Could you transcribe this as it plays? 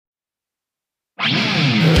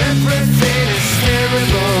Everything is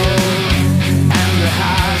terrible, and the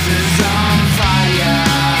house is on fire.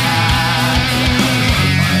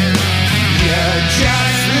 You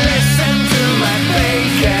just listen to my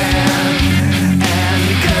bacon and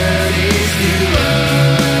Curtis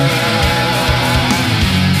Stewart.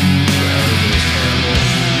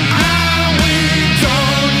 Are we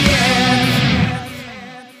done yet?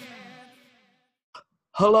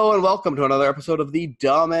 Hello and welcome to another episode of the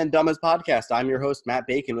Dumb and Dumbest Podcast. I'm your host, Matt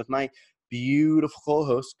Bacon, with my beautiful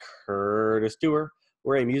co-host, Curtis Stewart.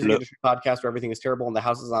 We're a music industry podcast where everything is terrible and the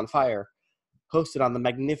house is on fire. Hosted on the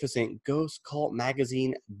magnificent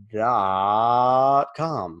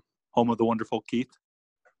ghostcultmagazine.com. Home of the wonderful Keith.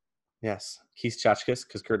 Yes, Keith Chachkis,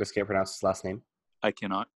 because Curtis can't pronounce his last name. I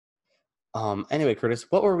cannot. Anyway, Curtis,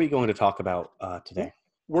 what were we going to talk about today?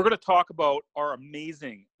 We're going to talk about our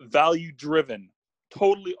amazing, value-driven,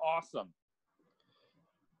 totally awesome,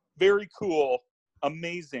 very cool,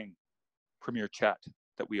 amazing Premier Chat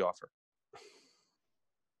that we offer.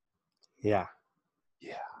 Yeah.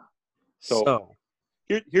 Yeah. So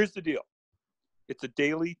Here's the deal. It's a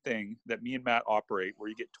daily thing that me and Matt operate where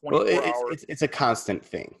you get 24 hours. It's a constant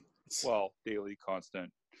thing. Daily, constant.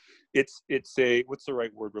 It's a, what's the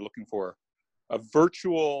right word we're looking for? A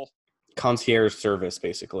virtual concierge service,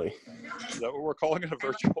 basically. Is that what we're calling it? A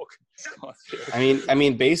virtual concierge? I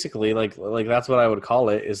mean, basically, like that's what I would call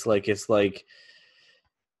it. It's like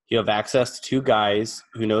you have access to two guys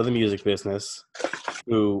who know the music business,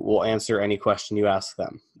 who will answer any question you ask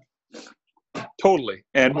them. Totally,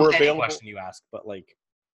 and Well, we're any available. question you ask, but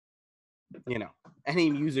any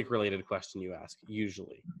music-related question you ask,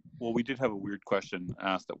 usually. Well, we did have a weird question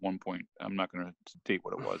asked at one point. I'm not going to state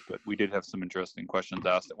what it was, but we did have some interesting questions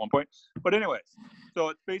asked at one point. But anyways, so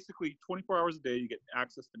it's basically 24 hours a day. You get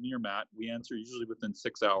access to me or Matt. We answer usually within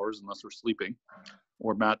 6 hours, unless we're sleeping,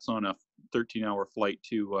 or Matt's on a 13-hour flight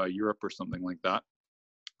to Europe or something like that.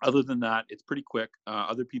 Other than that, it's pretty quick.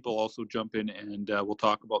 Other people also jump in and we'll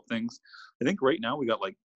talk about things. I think right now we got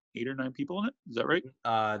like 8 or 9 people in it. Is that right?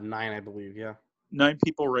 9, I believe, yeah. 9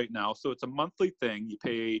 people right now. So it's a monthly thing. You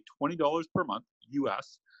pay $20 per month,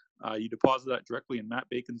 US. You deposit that directly in Matt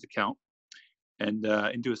Bacon's account and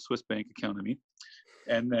into a Swiss bank account, I mean.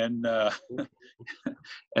 And then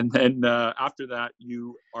after that,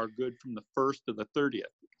 you are good from the 1st to the 30th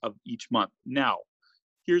of each month. Now,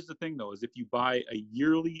 here's the thing, though, is if you buy a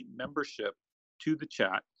yearly membership to the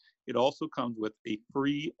chat, it also comes with a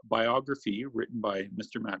free biography written by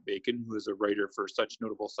Mr. Matt Bacon, who is a writer for such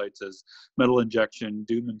notable sites as Metal Injection,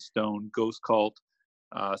 Doom and Stone, Ghost Cult,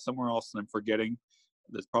 somewhere else that I'm forgetting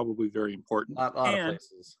that's probably very important. A lot of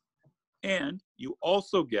places. And you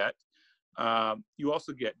also get up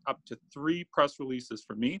to 3 press releases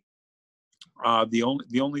from me. The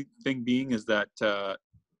only thing being is that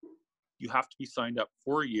you have to be signed up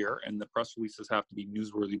for a year, and the press releases have to be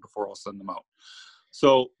newsworthy before I'll send them out.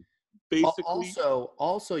 So basically,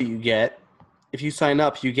 also you get, if you sign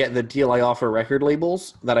up, you get the deal I offer record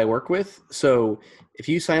labels that I work with. So if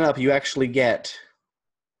you sign up, you actually get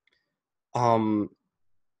the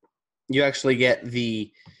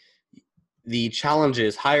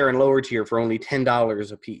challenges higher and lower tier for only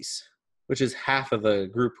 $10 a piece, which is half of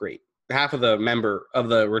the group rate, half of the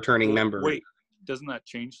returning member. Wait, doesn't that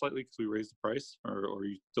change slightly because we raised the price, or are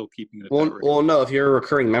you still keeping it at Well, that rate? well, no. If you're a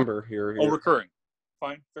recurring member, you're recurring.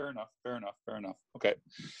 Fine, fair enough. Okay,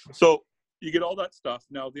 so you get all that stuff.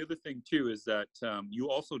 Now, the other thing too is that you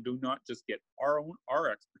also do not just get our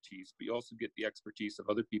expertise, but you also get the expertise of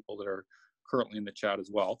other people that are currently in the chat as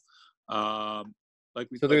well. So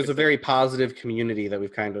there's a very positive community that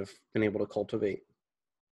we've kind of been able to cultivate.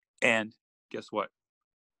 And guess what?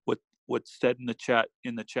 What's said in the chat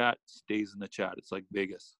stays in the chat. It's like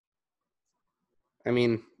Vegas. I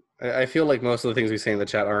mean, I feel like most of the things we say in the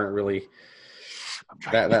chat aren't really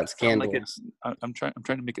that scandalous. I'm trying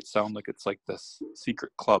to make it sound like it's like this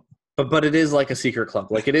secret club. But it is like a secret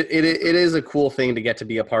club. Like it is a cool thing to get to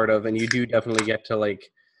be a part of, and you do definitely get to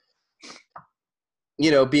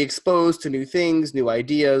be exposed to new things, new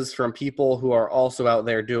ideas from people who are also out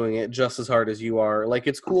there doing it just as hard as you are. Like,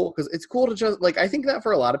 it's cool because it's cool to just, I think that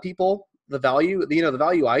for a lot of people, the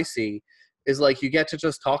value I see is, you get to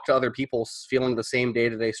just talk to other people feeling the same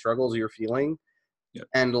day-to-day struggles you're feeling. Yep.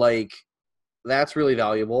 And, that's really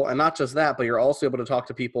valuable. And not just that, but you're also able to talk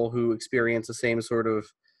to people who experience the same sort of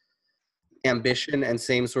ambition and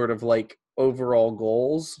same sort of, overall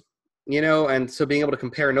goals. And so being able to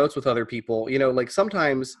compare notes with other people,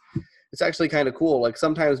 sometimes it's actually kind of cool.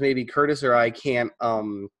 Sometimes maybe Curtis or I can't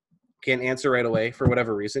answer right away for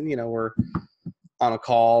whatever reason. We're on a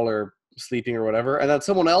call or sleeping or whatever, and then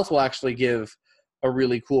someone else will actually give a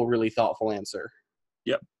really cool, really thoughtful answer.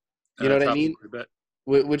 Yep. You know what I It's mean? happened quite a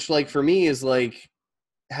bit. Which like for me is like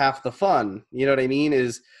half the fun. You know what I mean?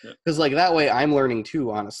 Is Yeah. because like that way I'm learning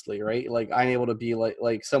too, honestly, right? Like I'm able to be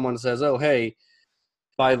like someone says, oh hey,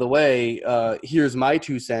 by the way, here's my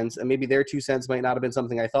 2 cents, and maybe their 2 cents might not have been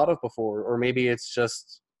something I thought of before, or maybe it's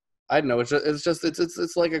just I don't know.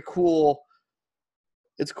 It's like a cool.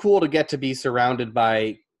 It's cool to get to be surrounded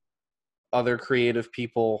by other creative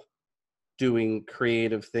people doing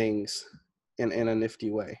creative things in a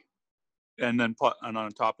nifty way. And then and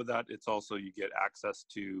on top of that, it's also you get access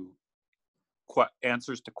to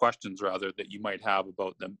answers to questions rather that you might have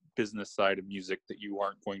about the business side of music that you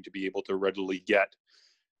aren't going to be able to readily get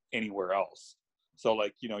anywhere else. So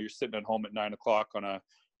like, you know, you're sitting at home at 9 o'clock on a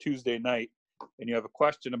Tuesday night and you have a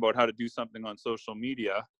question about how to do something on social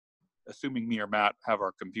media, assuming me or Matt have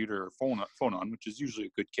our computer or phone on, which is usually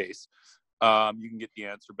a good case. You can get the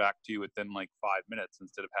answer back to you within like 5 minutes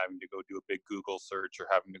instead of having to go do a big Google search or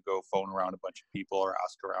having to go phone around a bunch of people or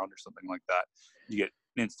ask around or something like that. You get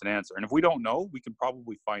an instant answer. And if we don't know, we can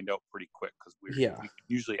probably find out pretty quick because we can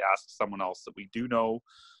usually ask someone else that we do know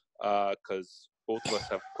because both of us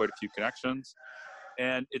have quite a few connections.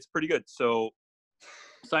 And it's pretty good. So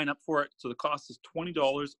sign up for it. So the cost is $20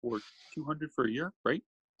 or $200 for a year, right?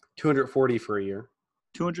 $240 for a year.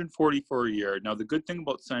 $240 for a year. Now, the good thing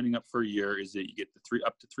about signing up for a year is that you get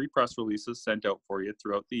up to 3 press releases sent out for you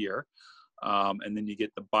throughout the year, and then you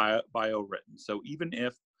get the bio written. So even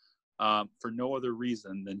if for no other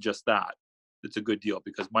reason than just that, it's a good deal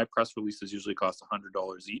because my press releases usually cost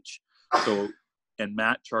 $100 each. So, and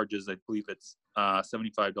Matt charges, I believe it's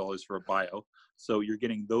 $75 for a bio. So you're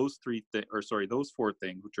getting those those 4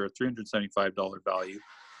 things, which are a $375 value.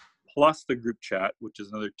 Plus the group chat, which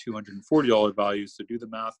is another $240 value. So do the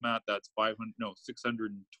math, Matt. That's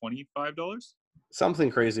 $625. Something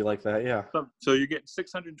crazy like that, yeah. So you're getting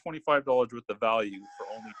 $625 worth of value for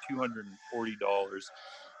only $240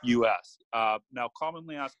 US. Now,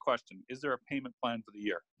 commonly asked question: is there a payment plan for the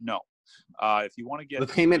year? No. If you want to get the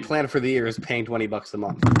payment plan for the year is paying $20 a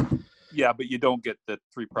month. Yeah, but you don't get the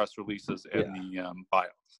 3 press releases and the bio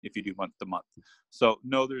if you do month to month. So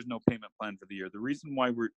no, there's no payment plan for the year. The reason why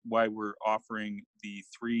we're offering the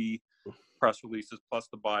 3 press releases plus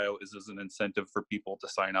the bio is as an incentive for people to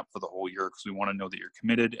sign up for the whole year because we want to know that you're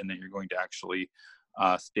committed and that you're going to actually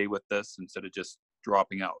stay with this instead of just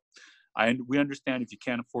dropping out. We understand if you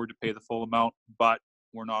can't afford to pay the full amount, but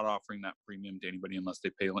we're not offering that premium to anybody unless they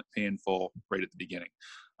pay in full right at the beginning.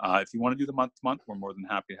 If you want to do the month-to-month, we're more than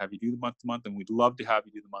happy to have you do the month-to-month, and we'd love to have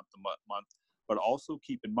you do the month-to-month. But also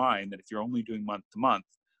keep in mind that if you're only doing month-to-month,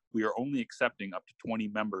 we are only accepting up to 20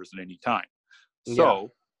 members at any time.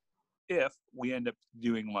 So if we end up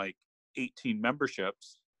doing like 18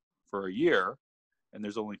 memberships for a year, and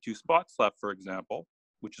there's only 2 spots left, for example,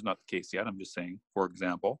 which is not the case yet, I'm just saying, for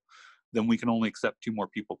example, then we can only accept 2 more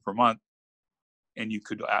people per month. And you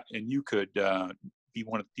could be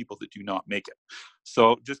one of the people that do not make it.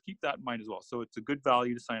 So just keep that in mind as well. So it's a good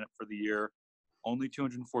value to sign up for the year. Only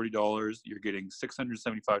 $240. You're getting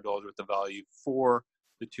 $675 worth of value for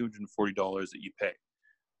the $240 that you pay.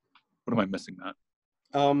 What am I missing, Matt?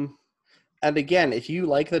 And again, if you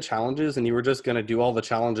like the challenges and you were just gonna do all the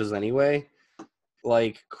challenges anyway,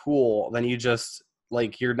 like cool. Then you just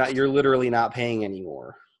like you're literally not paying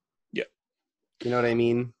anymore. Yeah. You know what I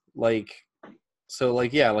mean? Like. So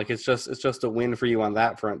like yeah, like it's just a win for you on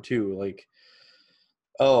that front too. Like,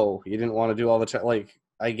 oh, you didn't want to do all the like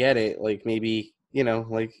I get it. Like maybe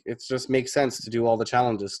like it just makes sense to do all the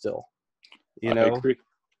challenges still. I agree.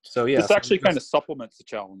 So yeah, this actually kind of supplements the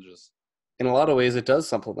challenges. In a lot of ways, it does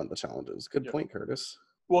supplement the challenges. Good point, Curtis.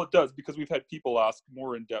 Well, it does because we've had people ask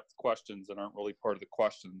more in-depth questions that aren't really part of the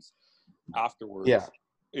questions afterwards. Yeah.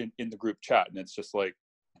 In the group chat, and it's just like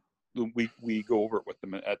we go over it with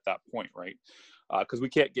them at that point, right? Because we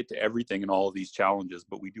can't get to everything in all of these challenges,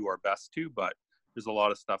 but we do our best to. But there's a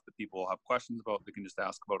lot of stuff that people have questions about. They can just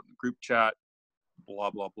ask about it in the group chat, blah,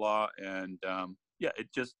 blah, blah. And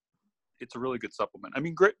it's a really good supplement. I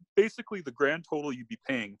mean, basically the grand total you'd be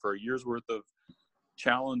paying for a year's worth of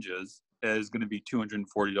challenges is going to be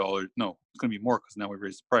 $240. No, it's going to be more because now we've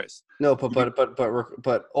raised the price. No,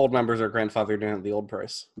 but old members are grandfathered in at the old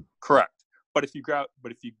price. Correct. But if you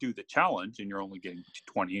do the challenge and you're only getting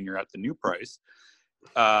 20 and you're at the new price,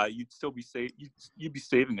 you'd still be you'd be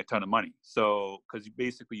saving a ton of money. So because you'd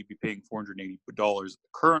be paying $480 at the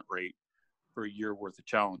current rate for a year worth of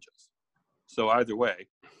challenges. So either way,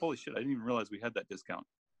 holy shit, I didn't even realize we had that discount.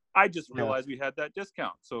 I just realized we had that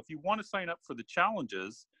discount. So if you want to sign up for the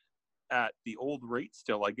challenges at the old rate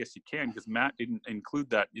still, I guess you can because Matt didn't include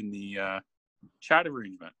that in the chat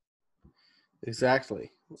arrangement.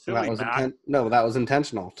 Exactly. Silly, Matt. No, that was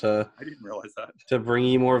intentional I didn't realize that. to bring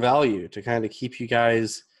you more value, to kind of keep you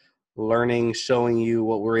guys learning, showing you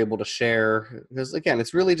what we're able to share. Because again,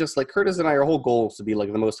 it's really just like Curtis and I, our whole goal is to be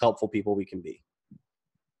like the most helpful people we can be.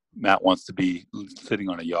 Matt wants to be sitting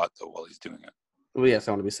on a yacht though while he's doing it. Well, yes,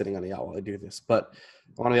 I want to be sitting on a yacht while I do this, but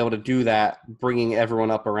I want to be able to do that, bringing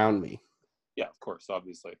everyone up around me. Yeah, of course,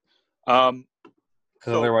 obviously. Because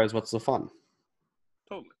So- otherwise, what's the fun?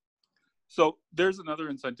 Totally. So there's another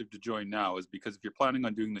incentive to join now is because if you're planning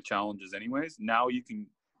on doing the challenges anyways, now you can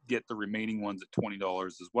get the remaining ones at $20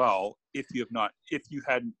 as well. If you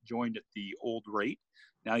hadn't joined at the old rate,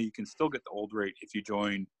 now you can still get the old rate if you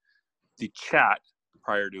join the chat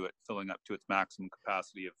prior to it filling up to its maximum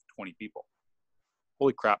capacity of 20 people.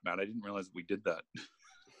 Holy crap, man. I didn't realize we did that.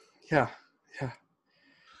 Yeah.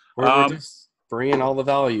 We're just bringing all the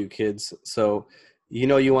value, kids. So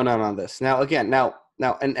you went on this. Now, again,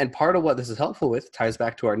 and part of what this is helpful with ties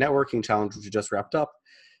back to our networking challenge, which we just wrapped up,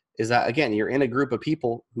 is that, again, you're in a group of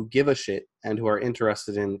people who give a shit and who are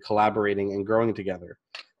interested in collaborating and growing together.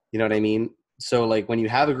 You know what I mean? So, like, when you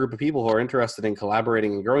have a group of people who are interested in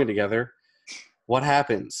collaborating and growing together, what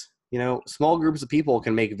happens? Small groups of people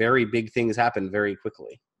can make very big things happen very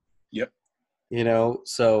quickly. Yep.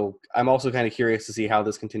 So I'm also kind of curious to see how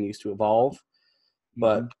this continues to evolve.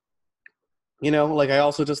 But, I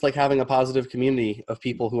also just like having a positive community of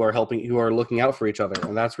people who are looking out for each other.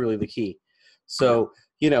 And that's really the key. So,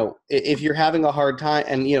 if you're having a hard time,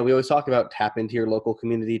 and, we always talk about tap into your local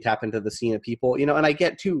community, tap into the scene of people, and I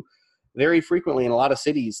get too, very frequently in a lot of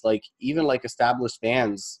cities, like even like established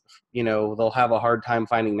bands, they'll have a hard time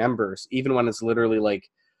finding members, even when it's literally like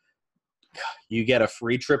you get a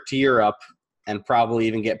free trip to Europe and probably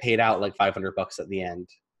even get paid out like $500 at the end.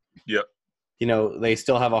 Yep. They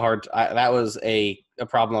still have a hard. That was a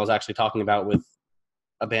problem I was actually talking about with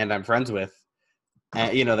a band I'm friends with,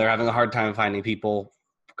 and they're having a hard time finding people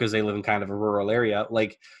because they live in kind of a rural area.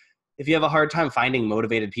 Like, if you have a hard time finding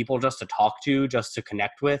motivated people just to talk to, just to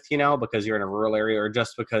connect with, because you're in a rural area, or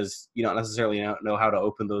just because you don't necessarily know how to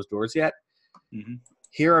open those doors yet,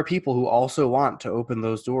 here are people who also want to open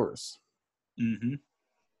those doors. 100%.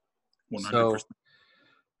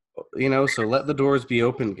 So let the doors be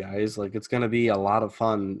open, guys. Like, it's going to be a lot of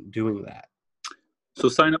fun doing that. So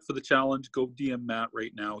sign up for the challenge. Go DM Matt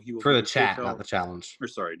right now. He will for the chat, not the challenge. Or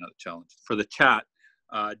sorry, not the challenge. For the chat,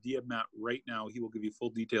 DM Matt right now. He will give you full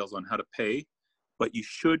details on how to pay. But you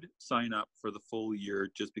should sign up for the full year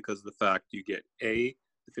just because of the fact you get the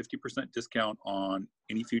 50% discount on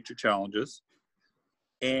any future challenges,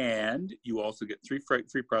 and you also get free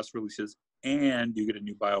press releases, and you get a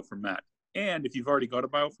new bio from Matt. And if you've already got a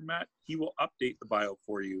bio from Matt, he will update the bio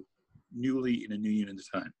for you newly in a new unit of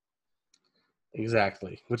time.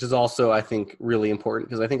 Exactly, which is also, I think, really important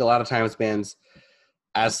because I think a lot of times bands,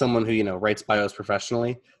 as someone who, writes bios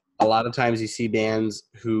professionally, a lot of times you see bands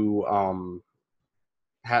who,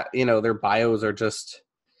 their bios are just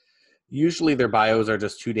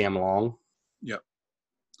too damn long. Yep.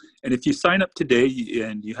 And if you sign up today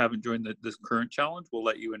and you haven't joined this current challenge, we'll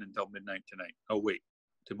let you in until midnight tonight. Oh, wait.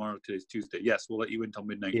 Today's Tuesday. Yes, we'll let you in until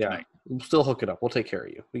midnight tonight. We'll still hook it up. We'll take care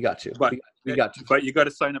of you. We got you. But we got you. But you got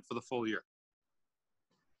to sign up for the full year.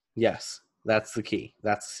 Yes, that's the key.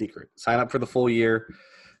 That's the secret. Sign up for the full year.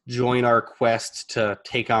 Join our quest to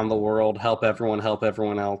take on the world, help everyone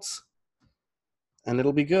else. And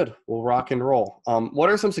it'll be good. We'll rock and roll. What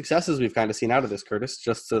are some successes we've kind of seen out of this, Curtis,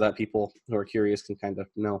 just so that people who are curious can kind of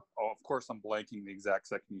know? Oh, of course, I'm blanking the exact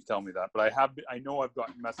second you tell me that. But I know I've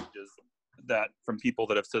gotten messages that from people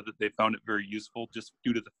that have said that they found it very useful just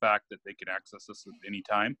due to the fact that they can access this at any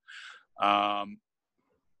time.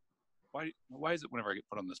 Why is it whenever I get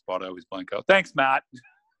put on the spot, I always blank out? Thanks, Matt.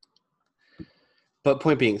 But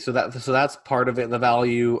point being, so that's part of it, the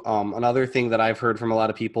value. Another thing that I've heard from a lot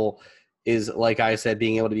of people is, like I said,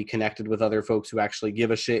 being able to be connected with other folks who actually give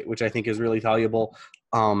a shit, which I think is really valuable.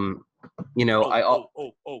 Go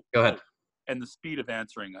ahead. And the speed of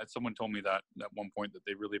answering. Someone told me that at one point that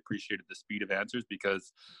they really appreciated the speed of answers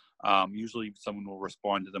because usually someone will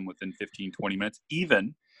respond to them within 15, 20 minutes,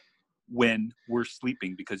 even when we're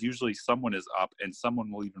sleeping, because usually someone is up and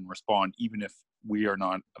someone will even respond, even if we are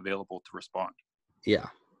not available to respond. Yeah,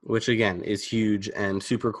 which again is huge and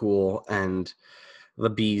super cool and the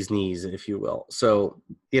bee's knees, if you will. So,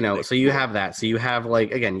 so you have that. So you have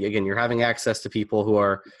again, you're having access to people who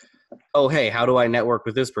are, oh, hey, how do I network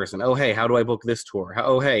with this person? Oh, hey, how do I book this tour?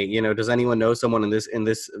 Oh, hey, does anyone know someone in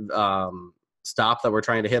this stop that we're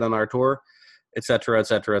trying to hit on our tour, et cetera, et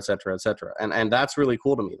cetera, et cetera, et cetera. And that's really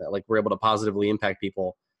cool to me that we're able to positively impact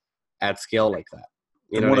people at scale like that.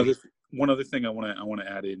 one other thing I want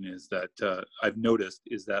to add in is that I've noticed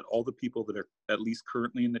is that all the people that are at least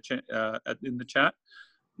currently in the chat,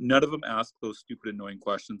 none of them ask those stupid, annoying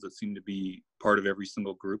questions that seem to be part of every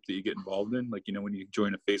single group that you get involved in. Like, when you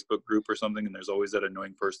join a Facebook group or something, and there's always that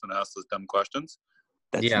annoying person that asks those dumb questions.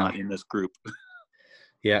 That's not in this group.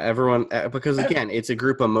 Yeah, everyone, because again, it's a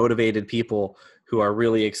group of motivated people who are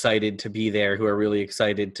really excited to be there, who are really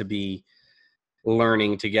excited to be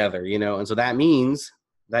learning together, and so that means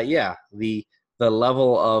that, yeah, the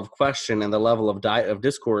level of question and the level of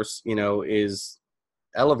discourse, is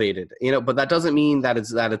elevated, but that doesn't mean that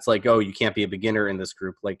it's like, oh, you can't be a beginner in this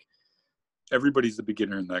group. Like, everybody's a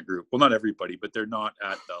beginner in that group. Well, not everybody, but they're not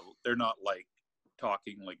like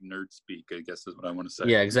talking like nerd speak, I guess is what I want to say.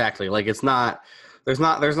 Yeah, exactly. Like, there's not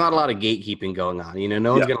a lot of gatekeeping going on.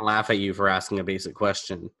 No one's going to laugh at you for asking a basic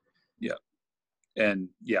question. Yeah. And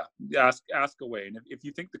ask away. And if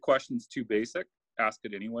you think the question's too basic, ask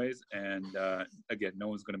it anyways. And again, no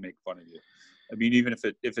one's going to make fun of you. I mean, even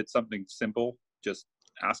if it's something simple, just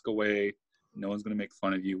ask away. No one's going to make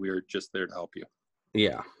fun of you. We are just there to help you.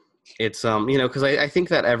 Yeah. It's, because I think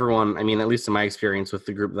that everyone, I mean, at least in my experience with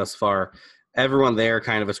the group thus far, everyone there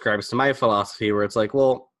kind of ascribes to my philosophy where it's like,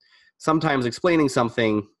 well, sometimes explaining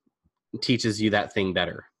something teaches you that thing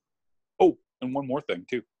better. Oh, and one more thing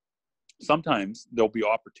too. Sometimes there'll be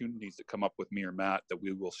opportunities that come up with me or Matt that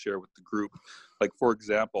we will share with the group. Like, for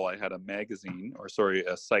example, I had a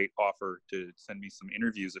site offer to send me some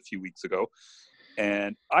interviews a few weeks ago.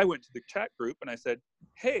 And I went to the chat group and I said,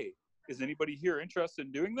 hey, is anybody here interested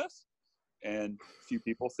in doing this? And a few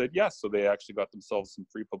people said yes. So they actually got themselves some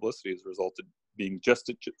free publicity as a result of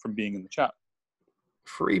from being in the chat.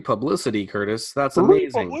 Free publicity, Curtis. That's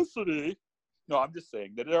amazing. Free publicity. No, I'm just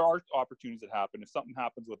saying that there are opportunities that happen. If something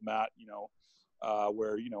happens with Matt,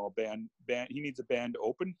 where, a band, he needs a band to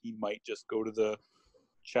open, he might just go to the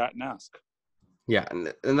chat and ask. Yeah.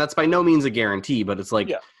 And that's by no means a guarantee, but it's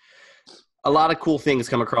like, a lot of cool things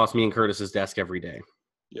come across me and Curtis's desk every day.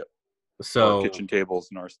 Yep. So or kitchen tables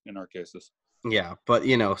in our cases. Yeah. But,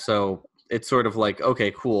 so it's sort of like,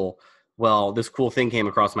 okay, cool. Well, this cool thing came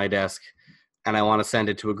across my desk and I want to send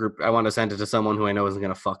it to a group. I want to send it to someone who I know isn't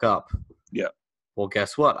going to fuck up. Yeah. Well,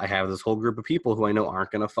 guess what? I have this whole group of people who I know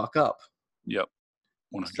aren't going to fuck up. Yep.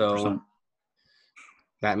 100%. So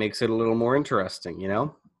that makes it a little more interesting,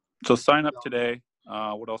 So sign up today.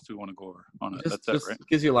 What else do we want to go over on it? That's it, right?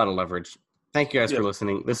 Gives you a lot of leverage. Thank you guys for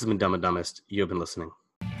listening. This has been Dumb and Dumbest. You have been listening.